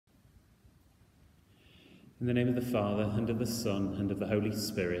In the name of the Father, and of the Son, and of the Holy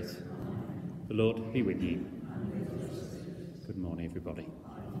Spirit. The Lord be with you. Good morning, everybody.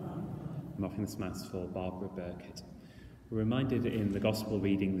 I'm offering this Mass for Barbara Burkett. We're reminded in the Gospel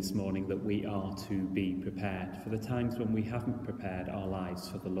reading this morning that we are to be prepared for the times when we haven't prepared our lives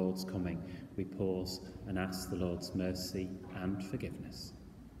for the Lord's coming. We pause and ask the Lord's mercy and forgiveness.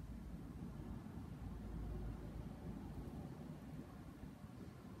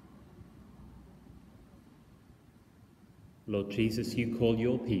 Lord Jesus, you call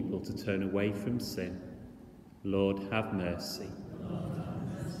your people to turn away from sin. Lord, have mercy.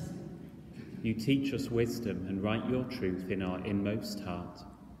 You teach us wisdom and write your truth in our inmost heart.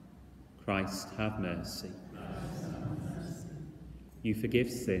 Christ, have mercy. You forgive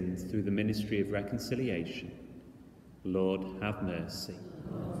sins through the ministry of reconciliation. Lord, have mercy.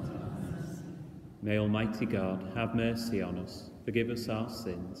 May Almighty God have mercy on us, forgive us our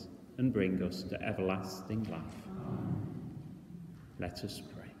sins, and bring us to everlasting life. Let us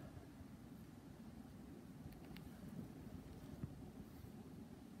pray.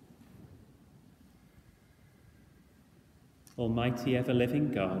 Almighty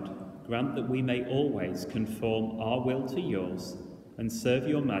ever-living God, grant that we may always conform our will to yours and serve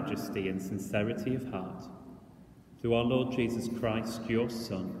your majesty in sincerity of heart. Through our Lord Jesus Christ, your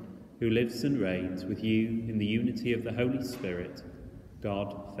Son, who lives and reigns with you in the unity of the Holy Spirit,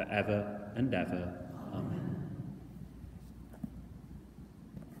 God, for ever and ever. Amen.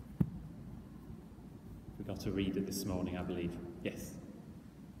 We got to read it this morning, I believe. Yes.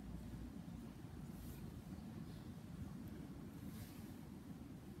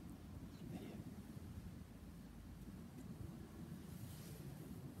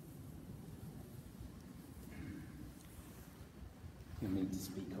 You'll need to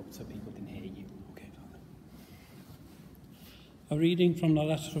speak up so people can hear you. Okay, Father. A reading from the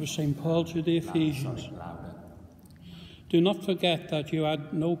letter of St. Paul to the Ephesians. Louder. Do not forget that you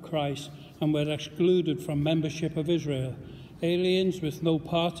had no Christ and were excluded from membership of Israel, aliens with no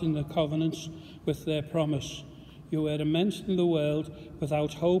part in the covenants with their promise. You were immense in the world,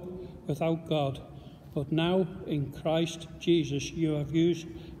 without hope, without God. But now, in Christ Jesus, you have used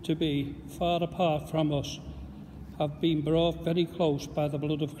to be far apart from us, have been brought very close by the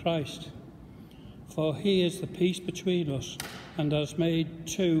blood of Christ. For he is the peace between us, and has made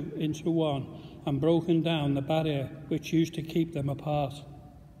two into one, and broken down the barrier which used to keep them apart,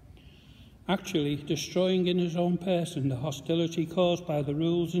 actually destroying in his own person the hostility caused by the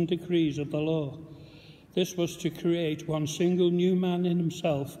rules and decrees of the law. This was to create one single new man in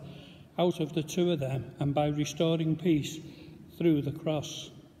himself out of the two of them, and by restoring peace through the cross,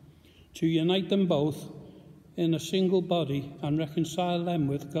 to unite them both in a single body and reconcile them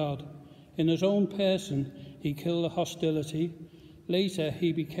with God. In his own person he killed the hostility. Later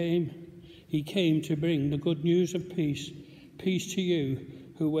he came to bring the good news of peace, peace to you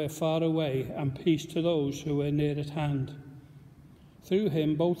who were far away, and peace to those who were near at hand. Through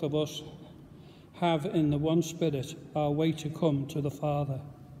him both of us have in the one Spirit our way to come to the Father.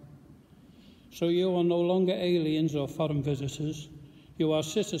 So you are no longer aliens or foreign visitors. You are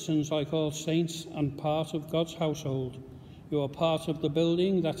citizens like all saints and part of God's household. You are part of the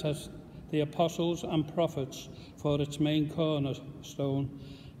building that has the apostles and prophets for its main cornerstone,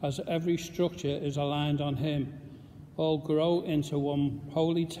 as every structure is aligned on him. All grow into one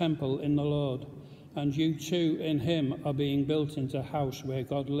holy temple in the Lord, and you too in him are being built into a house where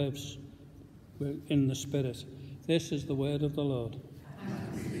God lives in the Spirit. This is the word of the Lord.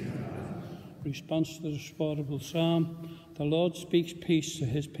 Response to the responsible psalm. The Lord speaks peace to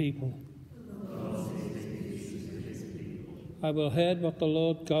his people. I will hear what the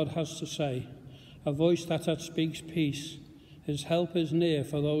Lord God has to say, a voice that speaks peace. His help is near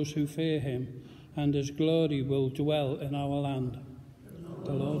for those who fear him, and his glory will dwell in our land.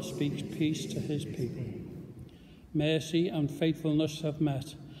 The Lord speaks peace to his people. Mercy and faithfulness have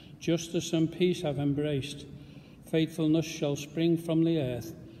met. Justice and peace have embraced. Faithfulness shall spring from the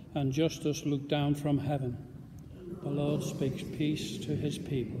earth, and justice look down from heaven. The Lord speaks peace to his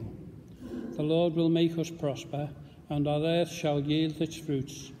people. The Lord will make us prosper, and our earth shall yield its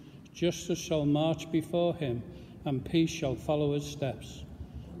fruits. Justice shall march before him, and peace shall follow his steps.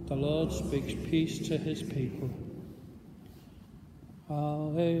 The Lord speaks peace to his people.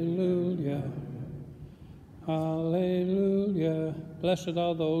 Alleluia. Alleluia. Blessed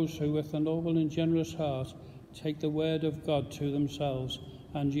are those who with a noble and generous heart take the word of God to themselves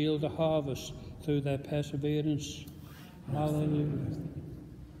and yield a harvest through their perseverance. Alleluia.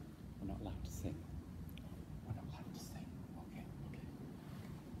 We're not allowed to sing. We're not allowed to sing. Okay.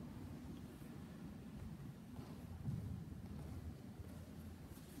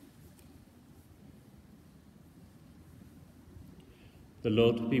 The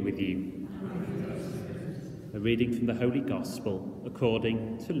Lord be with you. A reading from the Holy Gospel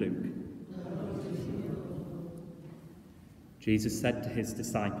according to Luke. Jesus said to his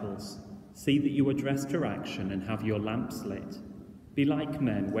disciples, "See that you are dressed for action and have your lamps lit. Be like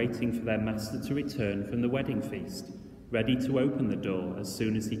men waiting for their master to return from the wedding feast, ready to open the door as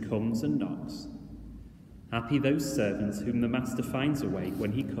soon as he comes and knocks. Happy those servants whom the master finds awake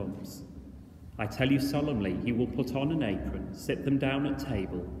when he comes. I tell you solemnly, he will put on an apron, sit them down at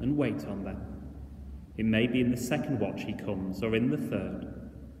table, and wait on them. It may be in the second watch he comes, or in the third,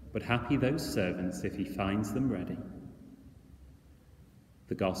 but happy those servants if he finds them ready."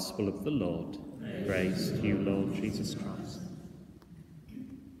 The Gospel of the Lord. Praise to you, Lord Jesus Christ.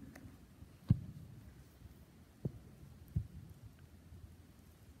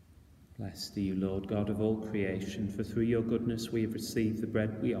 Blessed are you, Lord God of all creation, for through your goodness we have received the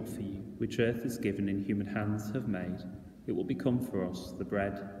bread we offer you, which earth has given and human hands have made. It will become for us the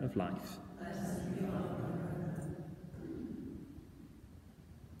bread of life.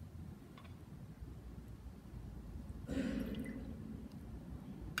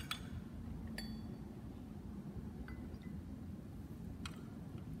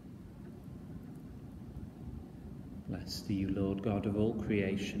 Blessed are you, Lord God of all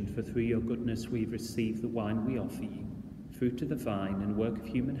creation, for through your goodness we've received the wine we offer you, fruit of the vine and work of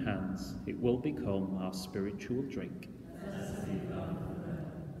human hands. It will become our spiritual drink.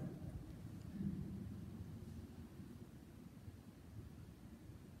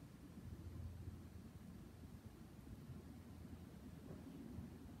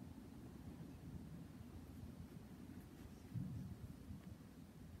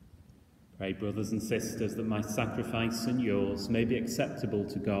 Pray, brothers and sisters, that my sacrifice and yours may be acceptable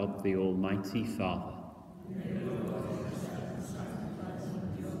to God, the Almighty Father.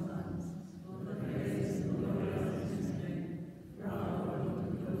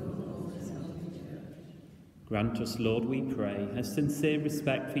 Grant us, Lord, we pray, a sincere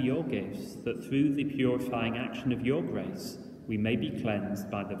respect for your gifts, that through the purifying action of your grace we may be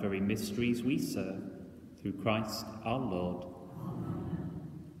cleansed by the very mysteries we serve. Through Christ our Lord.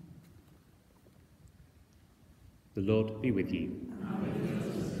 The Lord be with you.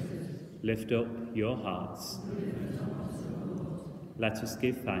 Lift up your hearts. Let us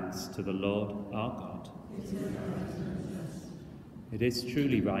give thanks to the Lord our God. It is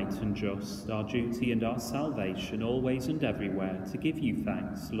truly right and just, our duty and our salvation, always and everywhere, to give you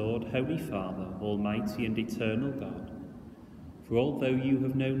thanks, Lord, Holy Father, Almighty and eternal God. For although you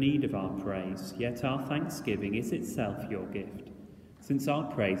have no need of our praise, yet our thanksgiving is itself your gift, since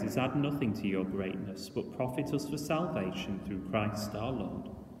our praises add nothing to your greatness, but profit us for salvation through Christ our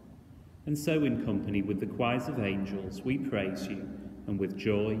Lord. And so in company with the choirs of angels we praise you, and with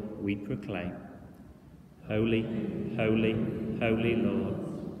joy we proclaim, Holy, holy, holy Lord,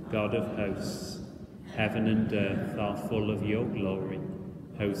 God of hosts, heaven and earth are full of your glory.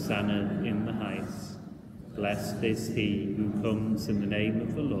 Hosanna in the highest. Blessed is he who comes in the name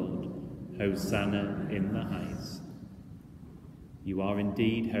of the Lord. Hosanna in the highest. You are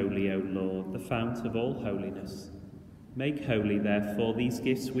indeed holy, O Lord, the fount of all holiness. Make holy, therefore, these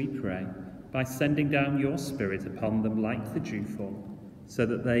gifts, we pray, by sending down your Spirit upon them like the dewfall, so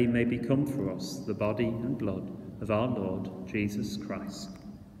that they may become for us the body and blood of our Lord Jesus Christ.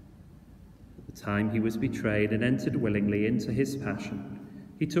 At the time he was betrayed and entered willingly into his passion,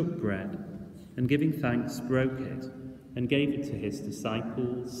 he took bread, and giving thanks, broke it, and gave it to his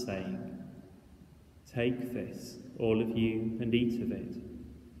disciples, saying, "Take this, all of you, and eat of it,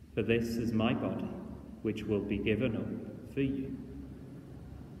 for this is my body, which will be given up for you."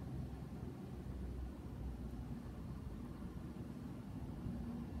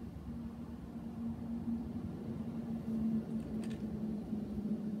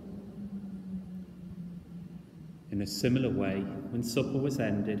 In a similar way, when supper was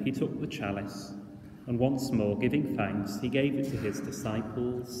ended, he took the chalice, and once more giving thanks, he gave it to his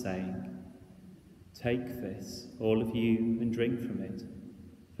disciples, saying, "Take this, all of you, and drink from it,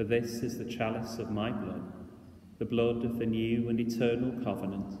 for this is the chalice of my blood, the blood of the new and eternal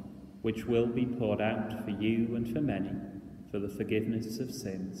covenant, which will be poured out for you and for many, for the forgiveness of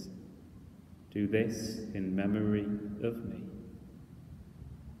sins. Do this in memory of me."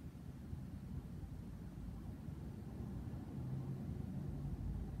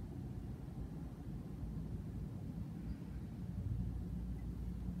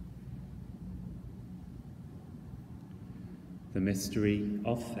 The mystery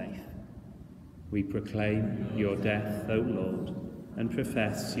of faith. We proclaim your death, O Lord, and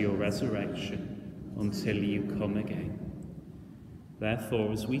profess your resurrection until you come again.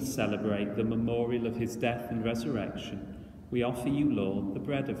 Therefore, as we celebrate the memorial of his death and resurrection, we offer you, Lord, the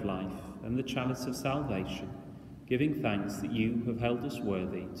bread of life and the chalice of salvation, giving thanks that you have held us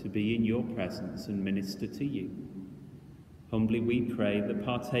worthy to be in your presence and minister to you. Humbly we pray that,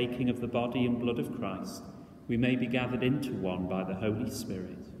 partaking of the body and blood of Christ, we may be gathered into one by the Holy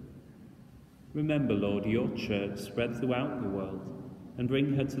Spirit. Remember, Lord, your church spread throughout the world, and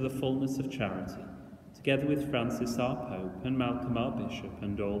bring her to the fullness of charity, together with Francis our Pope and Malcolm our Bishop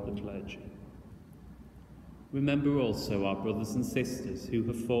and all the clergy. Remember also our brothers and sisters who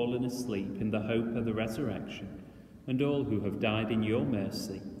have fallen asleep in the hope of the resurrection, and all who have died in your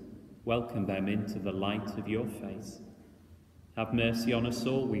mercy. Welcome them into the light of your face. Have mercy on us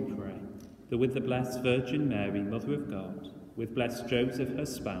all, we pray, that with the blessed Virgin Mary, Mother of God, with blessed Joseph, her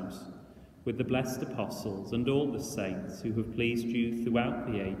spouse, with the blessed apostles and all the saints who have pleased you throughout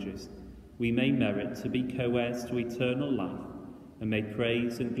the ages, we may merit to be co-heirs to eternal life, and may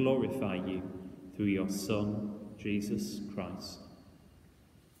praise and glorify you through your Son, Jesus Christ.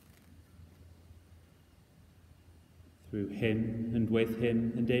 Through him, and with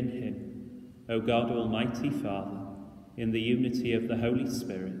him, and in him, O God, Almighty Father, in the unity of the Holy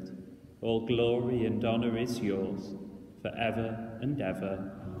Spirit, all glory and honour is yours, for ever and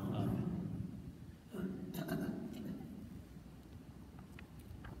ever. Amen.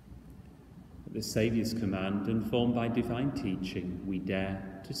 At the Saviour's command, and formed by divine teaching, we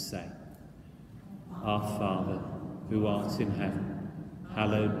dare to say, Our Father, who art in heaven,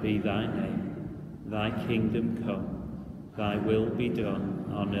 hallowed be thy name. Thy kingdom come, thy will be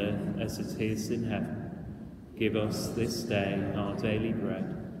done on earth as it is in heaven. Give us this day our daily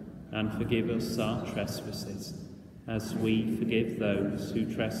bread, and forgive us our trespasses, as we forgive those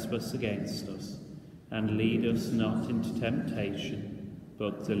who trespass against us. And lead us not into temptation,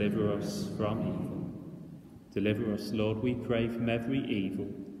 but deliver us from evil. Deliver us, Lord, we pray, from every evil.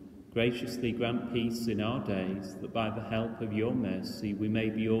 Graciously grant peace in our days, that by the help of your mercy we may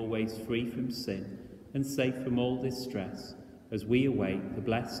be always free from sin and safe from all distress, as we await the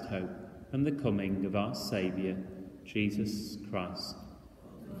blessed hope and the coming of our Saviour, Jesus Christ.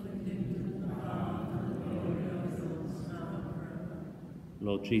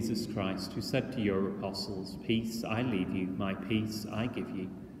 Lord Jesus Christ, who said to your apostles, Peace I leave you, my peace I give you,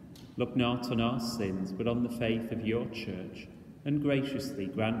 look not on our sins, but on the faith of your church, and graciously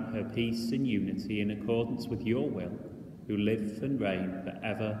grant her peace and unity in accordance with your will, who live and reign for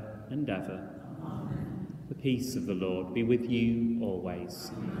ever and ever. Amen. The peace of the Lord be with you always.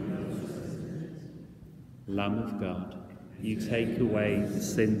 Lamb of God, you take away the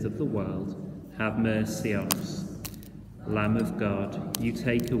sins of the world, have mercy on us. Lamb of God, you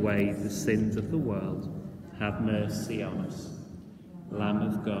take away the sins of the world, have mercy on us. Lamb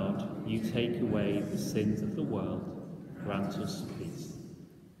of God, you take away the sins of the world, grant us peace.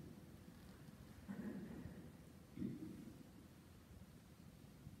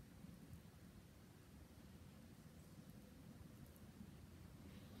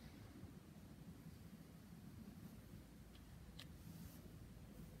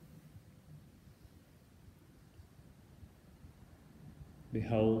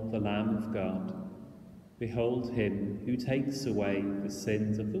 Behold the Lamb of God. Behold him who takes away the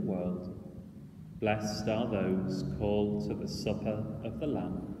sins of the world. Blessed are those called to the supper of the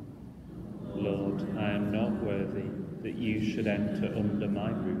Lamb. Lord, I am not worthy that you should enter under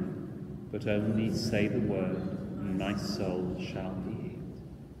my roof, but only say the word, and my soul shall be healed.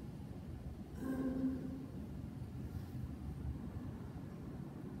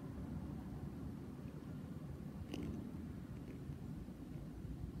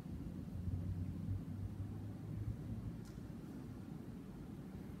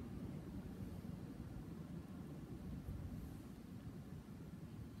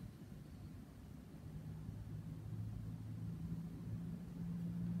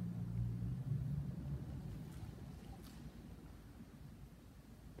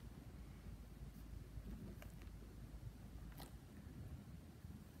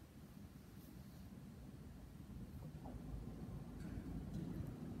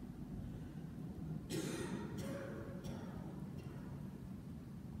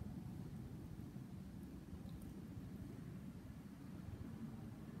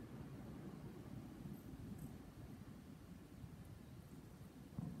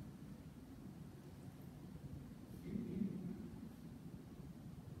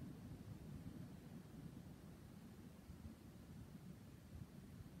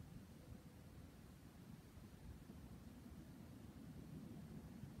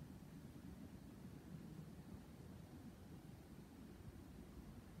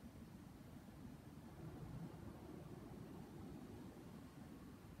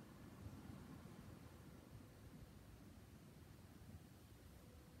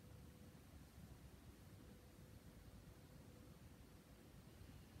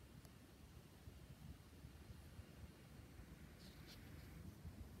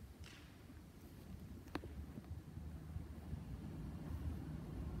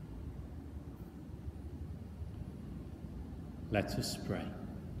 Let us pray.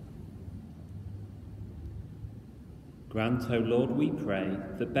 Grant, O Lord, we pray,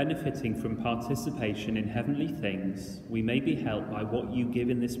 that benefiting from participation in heavenly things, we may be helped by what you give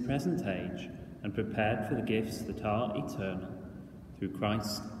in this present age and prepared for the gifts that are eternal. Through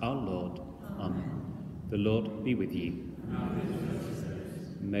Christ our Lord. Amen. The Lord be with you.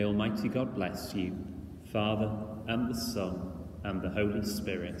 May Almighty God bless you, Father and the Son and the Holy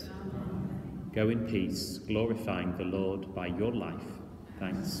Spirit. Go in peace, glorifying the Lord by your life.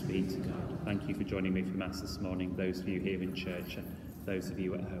 Thanks be to God. Thank you for joining me for Mass this morning, those of you here in church and those of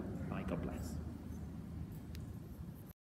you at home. Bye, God bless.